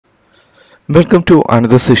Welcome to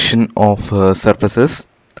another session of surfaces.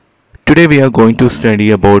 Today we are going to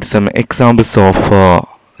study about some examples of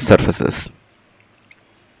surfaces.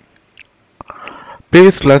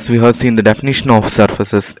 Previous class we have seen the definition of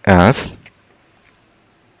surfaces as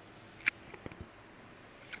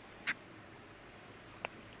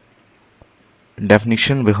we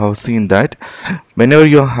have seen that whenever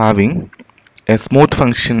you are having a smooth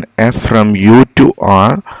function f from u to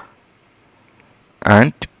r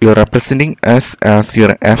and you are representing S as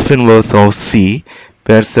your f inverse of C,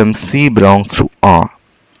 where some C belongs to R.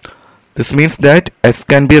 This means that S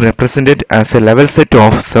can be represented as a level set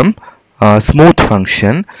of some smooth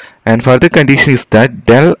function, and further condition is that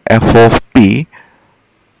del f of P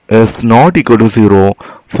is not equal to 0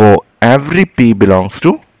 for every P belongs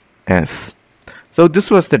to S. So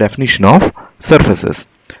this was the definition of surfaces.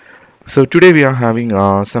 So today we are having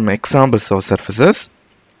some examples of surfaces.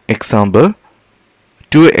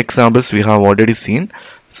 Two examples we have already seen,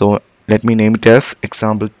 so let me name it as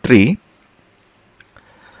example 3.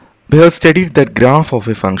 We have studied that graph of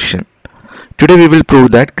a function. Today we will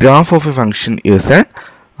prove that graph of a function is a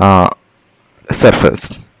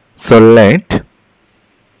surface. So let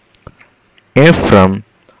f from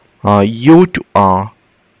u to r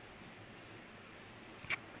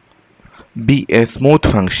be a smooth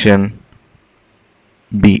function,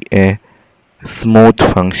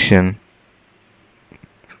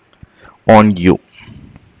 on U.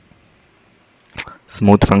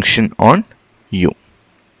 Smooth function on U.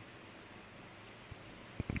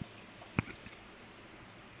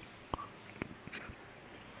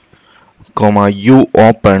 Comma U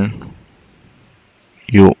open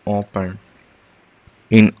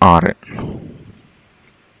in Rn.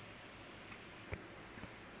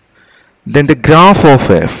 Then the graph of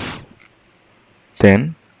f.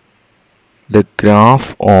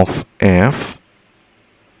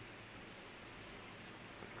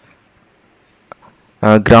 We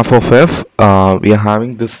are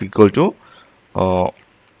having this equal to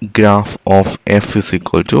graph of f is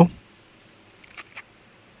equal to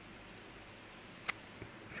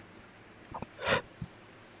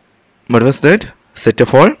what was that? Set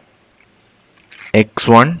of all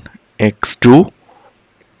x1, x2,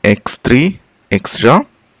 x3, etc.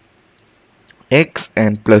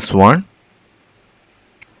 xn plus 1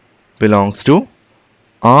 belongs to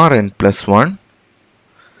Rn plus 1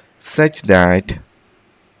 such that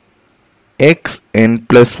xn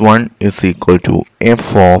plus 1 is equal to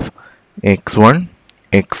f of x1,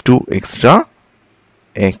 x2, etc.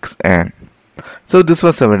 xn. So this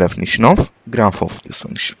was our definition of graph of this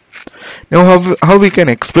function. Now how we can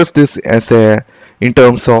express this as in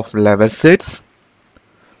terms of level sets?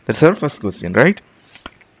 That's our first question, right?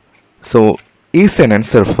 So is an n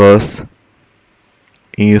surface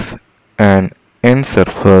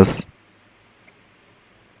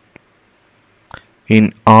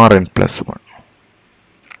in Rn plus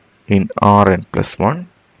 1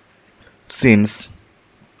 since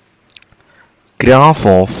graph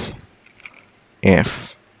of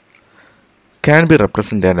f can be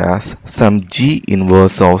represented as some g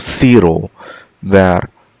inverse of 0 where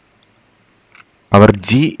our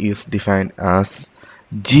g is defined as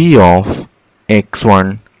g of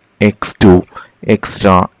x1, x2,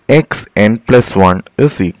 etc. xn plus 1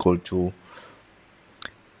 is equal to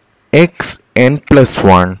xn plus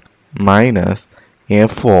 1 minus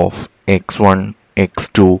f of x1,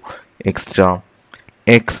 x2, etc.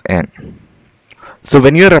 xn. So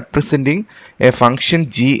when you are representing a function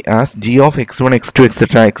g as g of x1, x2,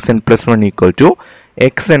 etc. xn plus 1 equal to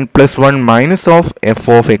xn plus 1 minus of f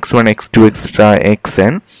of x1, x2, etc.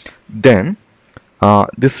 xn, then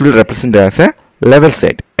this will represent as a level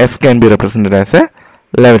set. S can be represented as a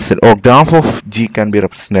level set, or graph of g can be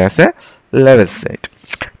represented as a level set.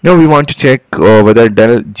 Now we want to check whether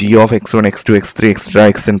del g of x1, x2, x3,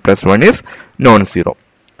 etc. xn plus 1 is non-zero.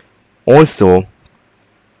 Also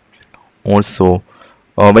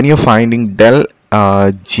when you're finding del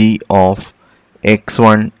g of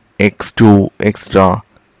x1, x2, etc.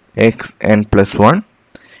 xn plus 1,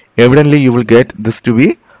 evidently you will get this to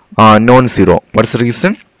be non-zero. What's the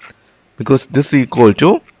reason? Because this is equal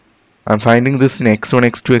to, I'm finding this in x1,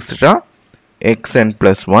 x2, etc. xn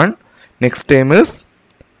plus 1. Next term is,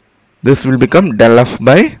 this will become del f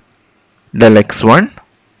by del x1,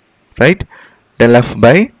 right? Del f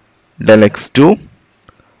by del x2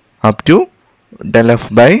 up to del f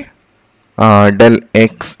by del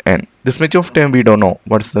xn. This much of term we don't know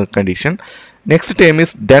what's the condition. Next term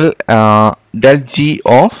is del g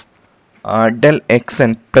of del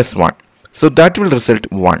xn plus 1. So that will result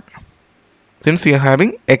 1. Since we are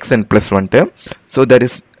having xn plus 1 term, so that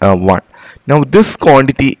is 1. Now this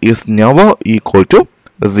quantity is never equal to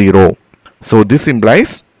 0. So this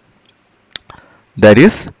implies that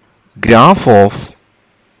is graph of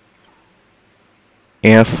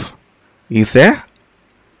f is a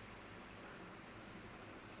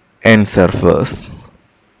n surface.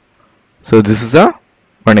 So this is a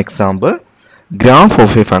one example. Graph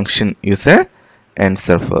of a function is a n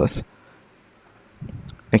surface.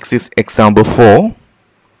 Next is example 4.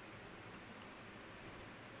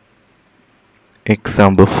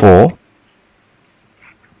 Example 4.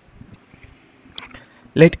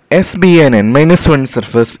 Let S be an n-1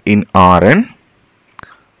 surface in Rn.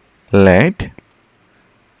 Let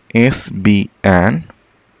S be an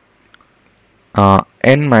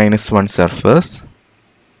n-1 surface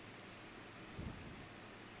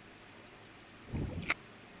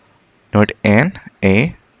not n,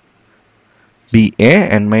 a, be a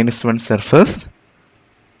n-1 surface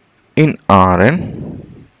in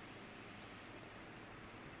Rn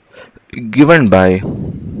given by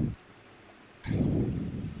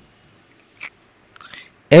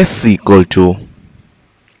S equal to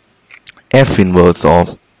F inverse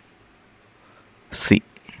of C.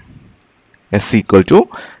 S equal to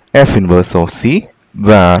F inverse of C,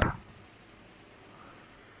 where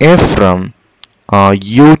F from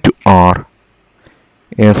U to R,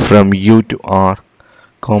 F from U to R,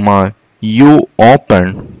 comma U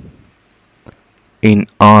open in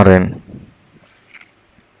Rn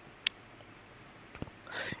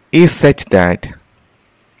is such that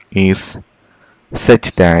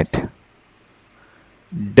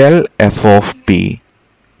del f of p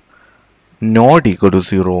not equal to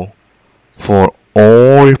 0 for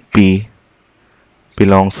all p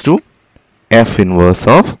belongs to f inverse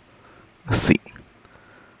of C.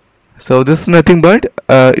 So this is nothing but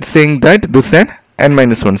it's saying that this is an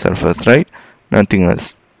n-1 surface, right? Nothing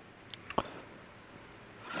else.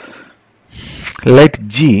 Let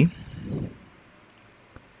G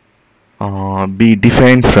be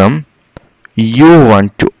defined from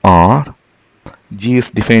U1 to R. G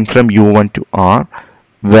is defined from U1 to R,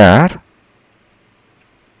 where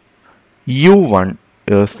U1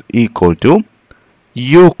 is equal to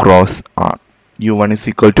U cross R. U1 is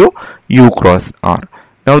equal to U cross R.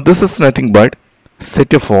 Now this is nothing but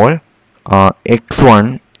set of all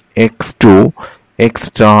x1, x2,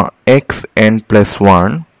 extra xn plus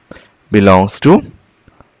 1 belongs to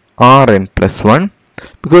Rn plus 1,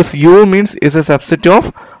 because U means is a subset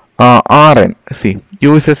of Rn. See,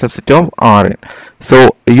 U is a subset of Rn.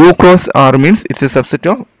 So U cross R means it's a subset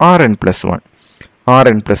of Rn plus 1.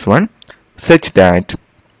 Rn plus 1 such that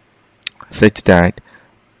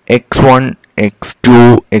x1,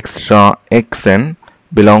 x2, extra xn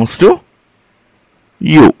belongs to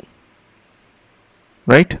U.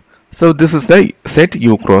 Right? So this is the set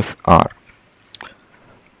U cross R.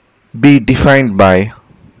 Be defined by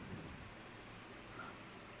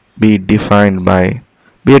we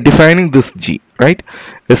are defining this G, right?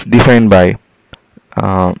 Is defined by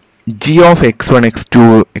G of x1,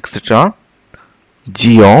 x2, etc.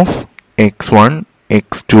 G of x1,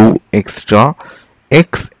 x2, etc.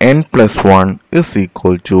 xn plus 1 is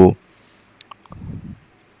equal to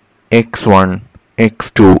x1,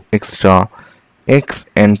 x2, etc.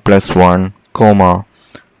 xn plus 1, comma,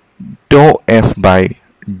 dou f by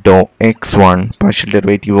dou x1, partial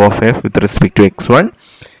derivative of f with respect to x1,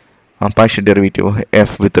 partial derivative of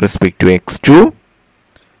f with respect to x2,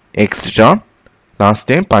 etc. Last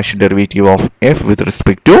time partial derivative of f with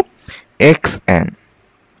respect to xn,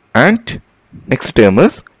 and next term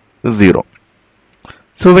is 0.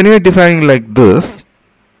 So when you are defining like this,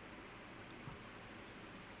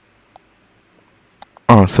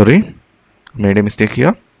 sorry, made a mistake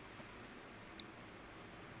here.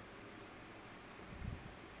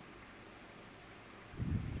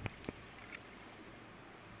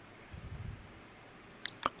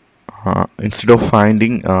 Instead of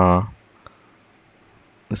finding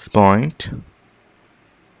this point,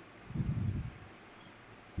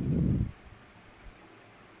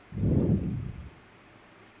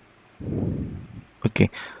 okay,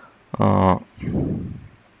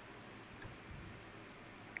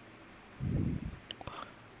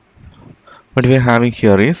 what we are having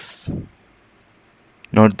here is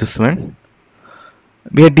not this one.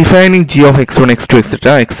 We are defining G of x1, x2,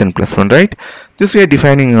 etc. xn plus 1, right? This we are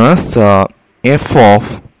defining as f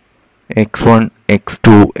of x1,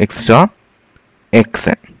 x2, etc.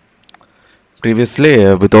 xn.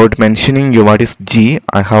 Previously, without mentioning what is G,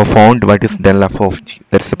 I have found what is del f of G.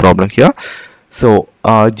 That's the problem here. So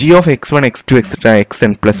G of x1, x2, etc.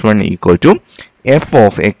 xn plus 1 equal to f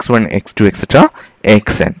of x1, x2, etc.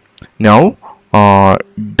 xn. Now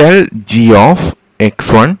del G of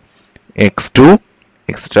x1 x2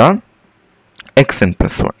 extra xn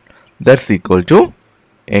plus 1. That's equal to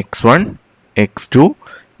x1 x2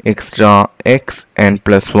 extra xn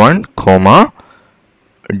plus 1 comma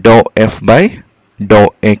dou f by dou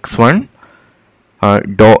x1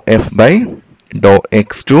 dou f by dou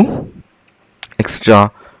x2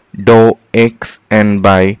 extra dou xn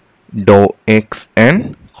by dou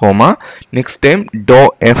xn comma next term dou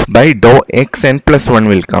f by dou xn plus 1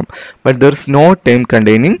 will come, but there is no term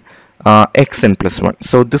containing xn plus 1,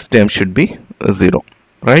 so this term should be 0,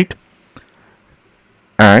 right?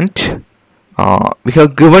 And we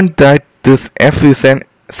have given that this f is an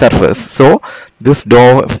surface, so this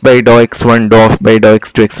dou f by dou x1 dou f by dou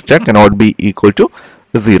x2 etc. cannot be equal to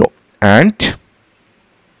 0, and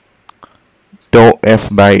dou f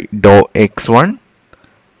by dou x1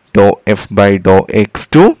 dou f by dou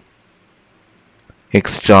x2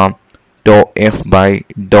 extra dou f by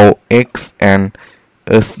dou xn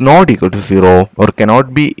is not equal to 0 or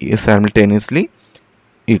cannot be simultaneously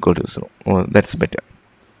equal to 0. Oh, that's better.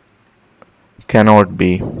 Cannot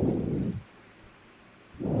be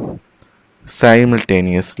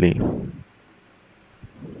simultaneously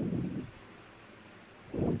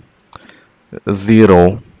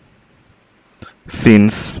 0,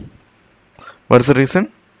 since, what's the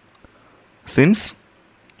reason? Since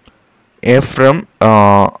f from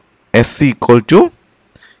S equal to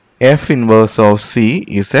f inverse of C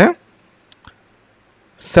is a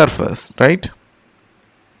surface, right?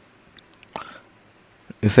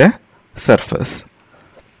 Is a surface.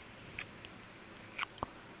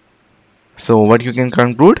 So what you can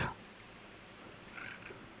conclude?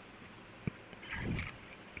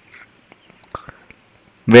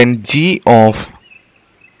 When g of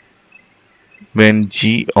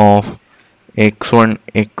x1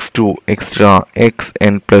 x2 extra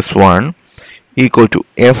xn plus 1 equal to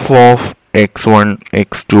f of x1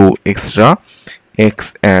 x2 extra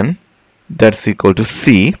xn, that's equal to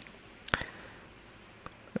C,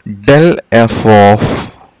 del f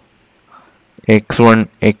of x1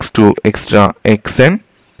 x2 extra xn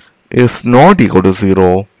is not equal to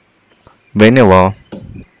 0 whenever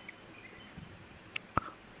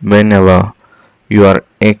your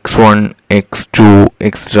x1 x2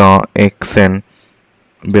 extra xn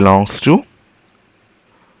belongs to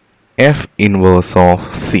f inverse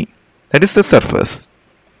of C, that is the surface,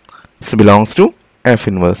 so belongs to f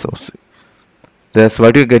inverse of C. Thus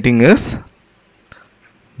what you're getting is,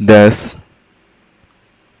 thus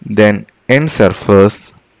then n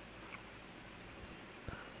surface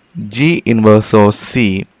G inverse of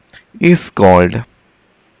C is called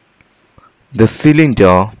the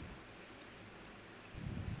cylinder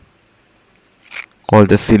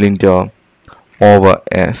over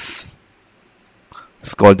S.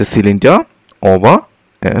 It's called the cylinder over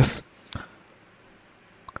S.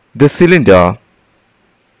 The cylinder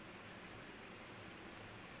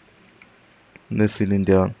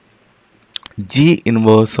G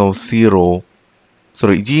inverse of 0,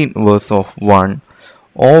 sorry, G inverse of 1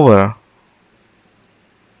 over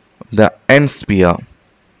the n sphere.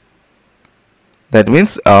 That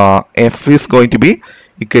means f is going to be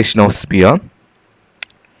equation of sphere.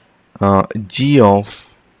 G of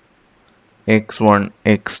x1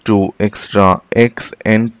 x2 extra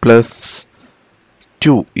xn plus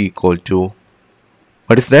 2 equal to,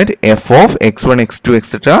 what is that? F of x1 x2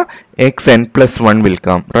 etc. xn plus 1 will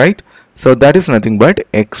come, right? So that is nothing but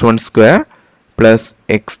x1 square plus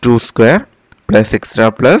x2 square plus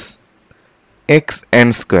extra plus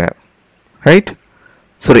xn square, right?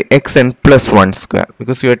 Sorry, xn plus 1 square,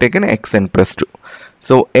 because you have taken xn plus 2.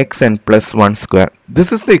 So xn plus 1 square.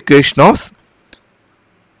 This is the equation of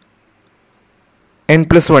n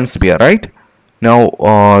plus 1 sphere, right?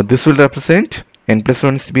 Now this will represent n plus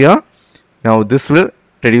 1 sphere. Now this will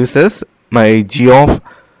reduce as my g of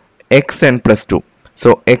xn plus 2.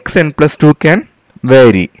 So xn plus 2 can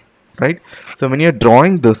vary, right? So when you are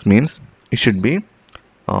drawing this, means it should be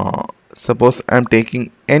suppose I am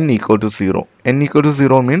taking n equal to 0. N equal to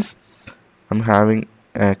 0 means I am having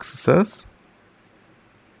axes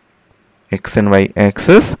x and y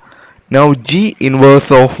axis. Now G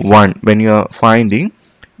inverse of 1, when you are finding,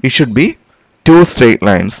 it should be two straight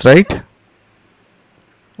lines, right?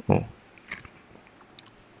 Oh.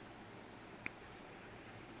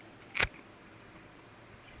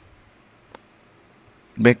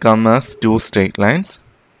 Become as two straight lines.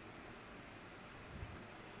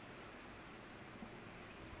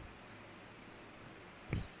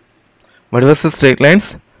 What was the straight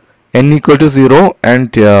lines? N equal to 0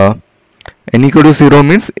 and n equal to 0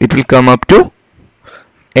 means it will come up to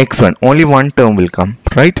x1. Only one term will come,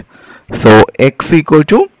 right? So x equal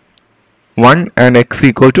to 1 and x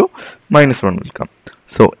equal to minus 1 will come.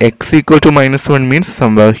 So x equal to minus 1 means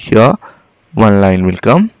somewhere here one line will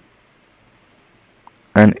come,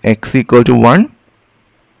 and x equal to 1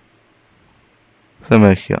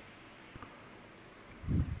 somewhere here,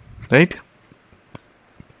 right?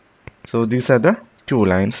 So these are the two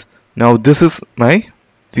lines. Now this is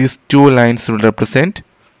these two lines will represent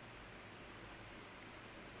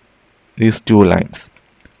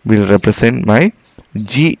my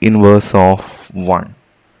G inverse of 1,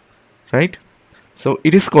 right? So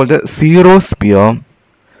it is called a zero sphere.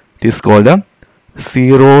 It is called a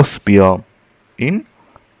zero sphere in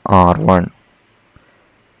R1.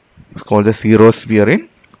 It's called the zero sphere in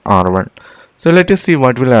R1. So let us see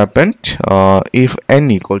what will happen if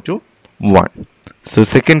n equal to 1. So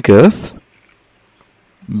second case,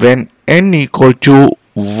 when n equal to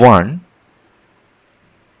 1,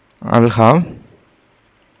 I will have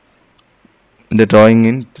the drawing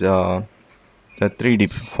in the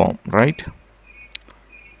 3D form, right?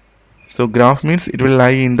 So graph means it will lie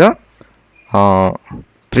in the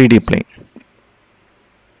 3D plane.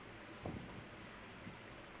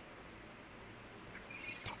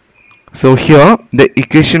 So here the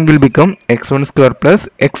equation will become x1 square plus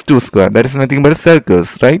x2 square. That is nothing but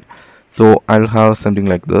circles, right? So I'll have something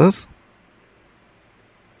like this.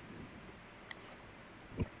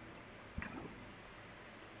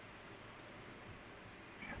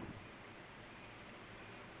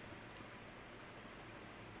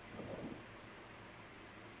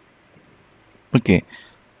 Okay,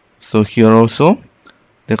 so here also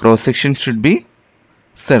the cross section should be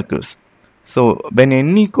circles. So when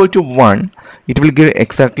n equal to 1, it will give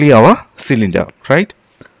exactly our cylinder, right?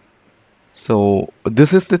 So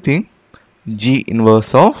this is the thing, G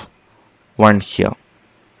inverse of 1 here,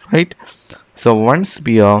 right? So one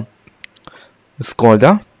sphere is called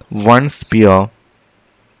a one sphere,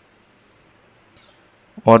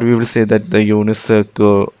 or we will say that the unit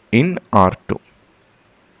circle in R2.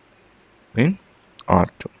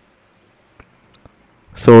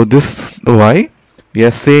 So this is why we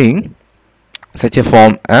are saying such a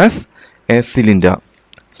form as a cylinder.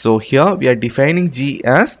 So here we are defining G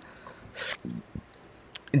as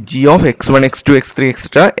G of x1, x2, x3,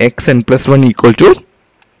 etc. xn plus 1 equal to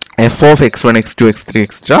f of x1, x2, x3,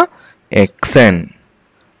 etc. xn.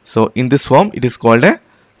 So in this form it is called a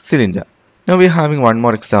cylinder. Now we are having one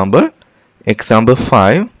more example. Example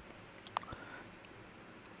 5.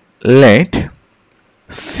 Let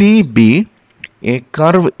C be a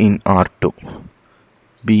curve in R2.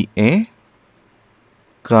 Be a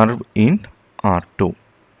curve in R2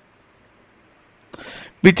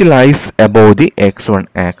 which lies above the x1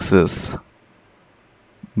 axis.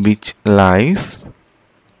 Which lies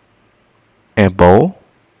above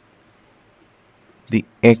the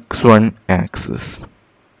x1 axis.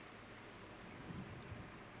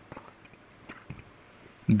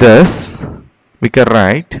 Thus, we can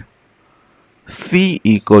write C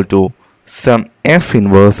equal to some f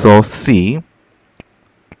inverse of C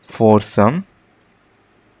for some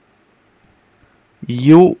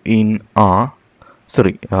u in R,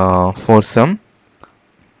 for some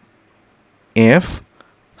f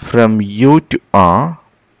from u to R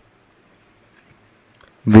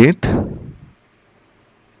with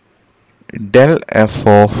del f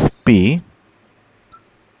of P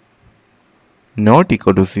not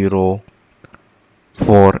equal to 0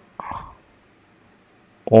 for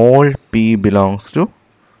all P belongs to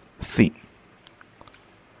C,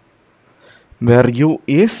 where U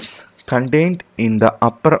is contained in the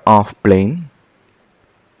upper half plane,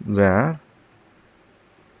 where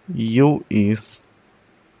U is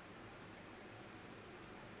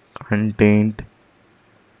contained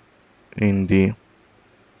in the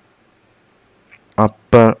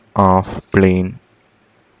upper half plane.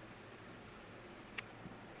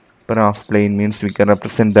 Upper half plane means we can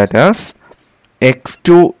represent that as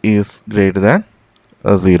x2 is greater than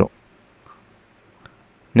 0.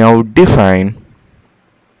 Now define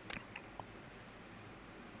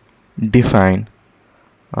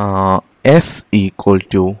S equal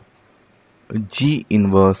to G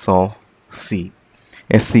inverse of C.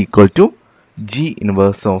 S equal to G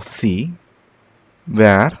inverse of C,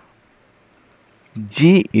 where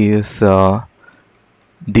G is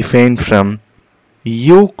defined from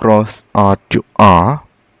U cross R to R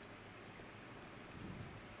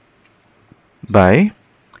by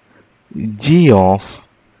G of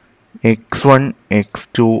x1,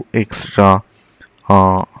 x2, etc.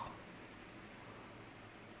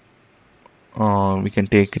 We can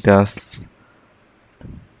take it as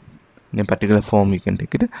in a particular form. We can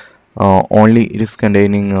take it only it is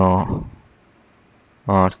containing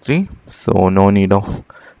R3, so no need of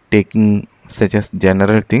taking such as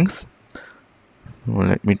general things. So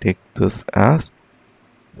let me take this as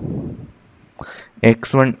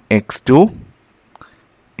x1, x2,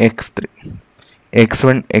 x3.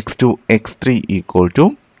 x1, x2, x3 equal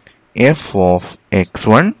to f of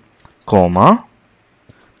x1, comma,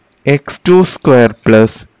 x2 square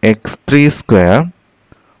plus x3 square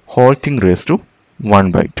whole thing raised to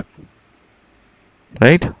 1 by 2.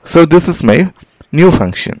 Right? So this is my new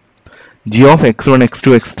function. G of x1,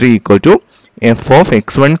 x2, x3 equal to f of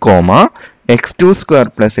x1, comma, x2 square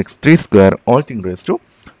plus x3 square all thing raised to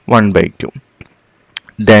 1 by 2.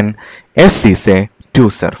 Then S is a 2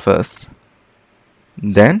 surface.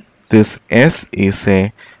 Then this S is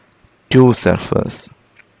a 2 surface.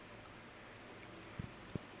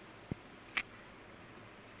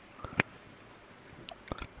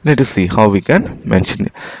 Let us see how we can mention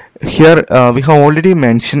it. Here we have already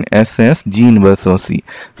mentioned S as G inverse of C.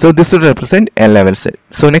 So this will represent a level set.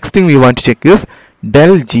 So next thing we want to check is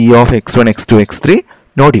del G of x1, x2, x3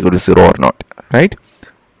 not equal to 0 or not. Right?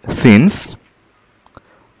 Since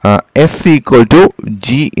S equal to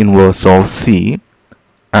G inverse of C,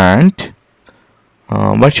 and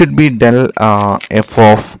what should be del f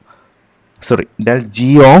of del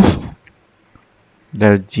G of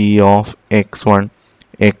x1,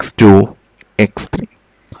 x2, x3,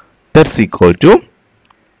 that's equal to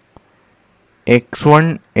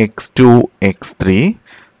x1, x2, x3,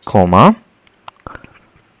 comma,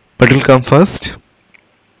 what will come first?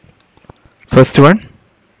 First one,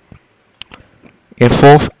 f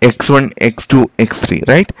of x1, x2, x3,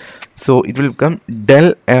 right? So it will become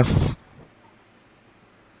del f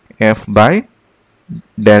by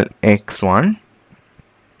del x1.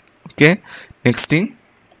 Okay, next thing,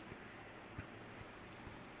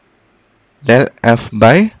 del f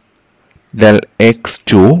by del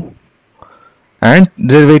x2, and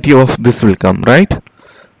derivative of this will come, right?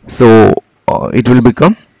 So it will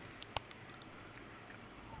become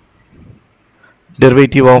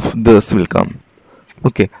derivative of this will come.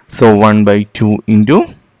 Okay, so 1 by 2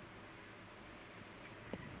 into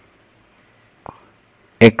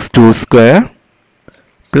x2 square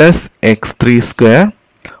plus x3 square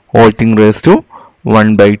whole thing raised to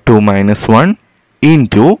 1 by 2 minus 1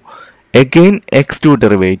 into again x2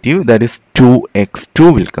 derivative, that is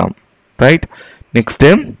 2x2 will come, right? Next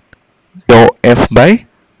term, dou f by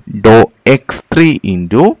dou x3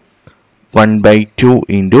 into 1 by 2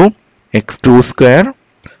 into x2 square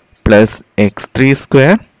plus x3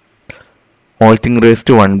 square whole thing raised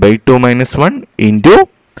to 1 by 2 minus 1 into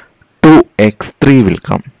 2x3 will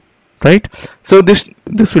come, right? So this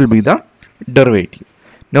will be the derivative.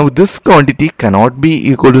 Now this quantity cannot be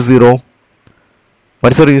equal to 0.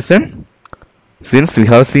 What is the reason? Since we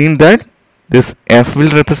have seen that this f will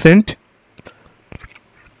represent,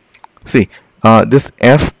 see, this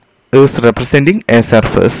f is representing a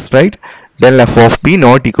surface, right? Del f of p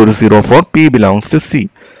not equal to 0 for p belongs to C.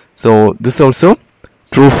 So this also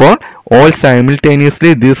true for all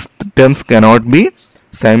simultaneously. These terms cannot be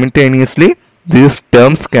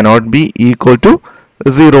equal to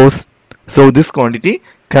zeros. So this quantity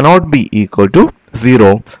cannot be equal to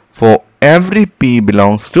 0 for every p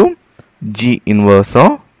belongs to G inverse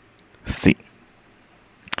of C.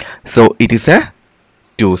 So it is a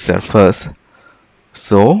 2 surface.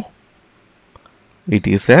 So it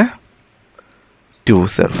is a 2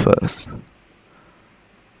 surface.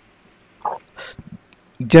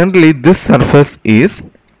 Generally this surface is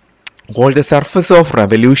called the surface of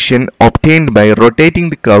revolution obtained by rotating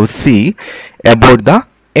the curve C about the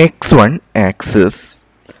x1 axis.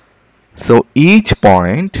 So each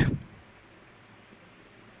point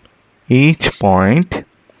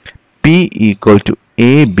P equal to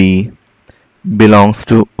AB belongs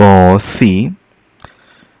to C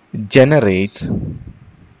generate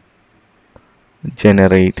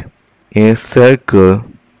a circle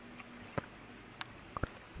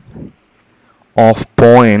of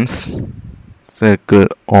points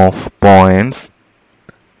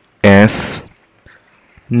S,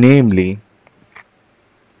 namely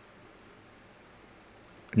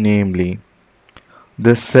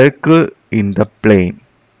the circle in the plane,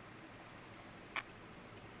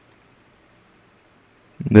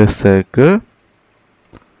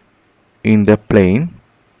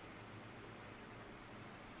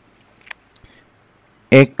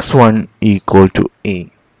 x1 equal to A,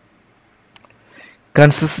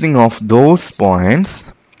 consisting of those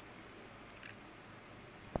points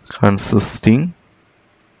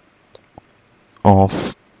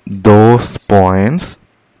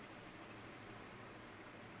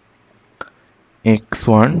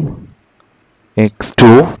x1,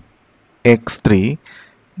 x2, x3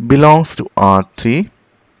 belongs to R3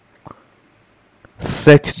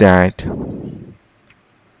 such that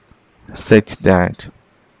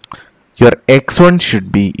your x1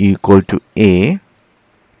 should be equal to a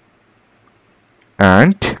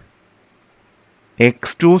and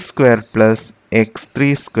x2 square plus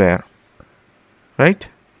x3 square, right,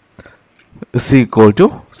 is equal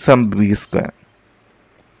to some b square.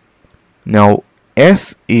 Now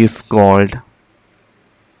S is called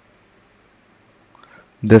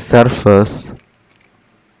the surface,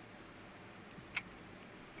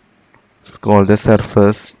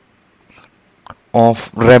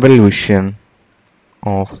 of revolution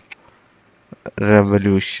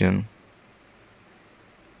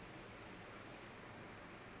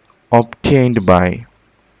obtained by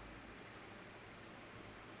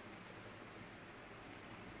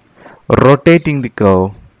rotating the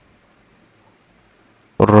curve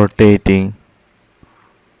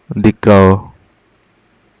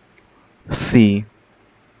C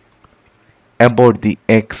about the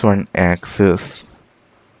x1 axis.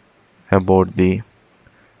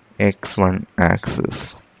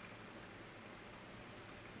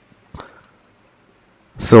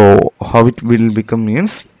 So how it will become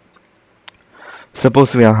means,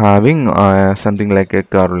 suppose we are having something like a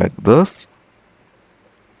curve like this,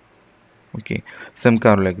 okay, some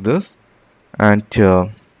curve like this, and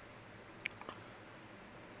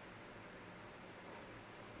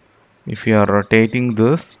if you are rotating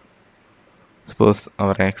this, suppose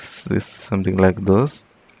our axis is something like this,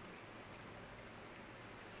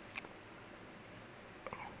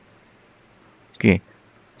 okay,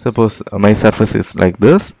 suppose my surface is like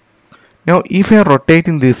this. Now if I am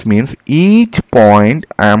rotating this means each point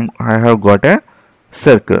I have got a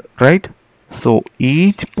circle, right? So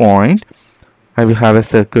each point I will have a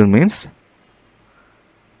circle means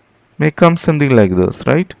may come something like this,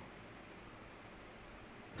 right?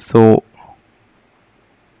 So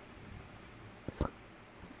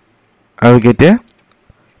I will get a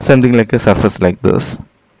something like a surface like this.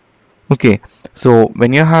 Okay, so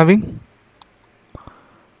when you're having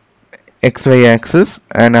xy axis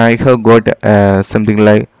and I have got something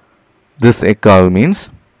like this a curve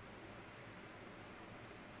means,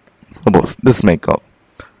 suppose this my curve.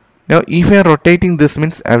 Now if I am rotating this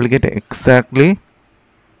means I will get exactly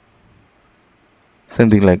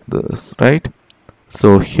something like this, right?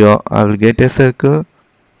 So here I will get a circle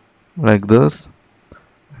like this,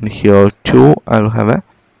 and here too I will have a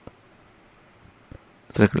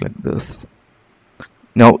circle like this.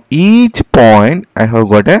 Now each point I have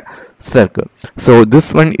got a circle. So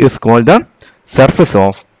this one is called the surface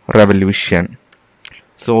of revolution.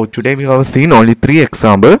 So today we have seen only 3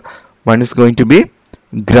 examples. One is going to be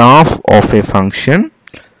graph of a function.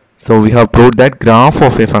 So we have proved that graph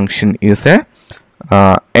of a function is a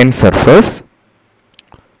n surface.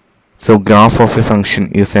 So graph of a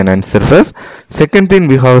function is an n surface. Second thing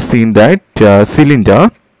we have seen that cylinder.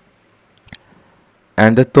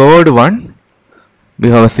 And the third one we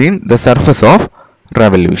have seen the surface of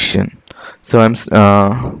revolution. So I'm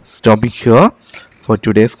stopping here for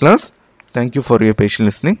today's class. Thank you for your patient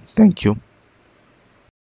listening. Thank you.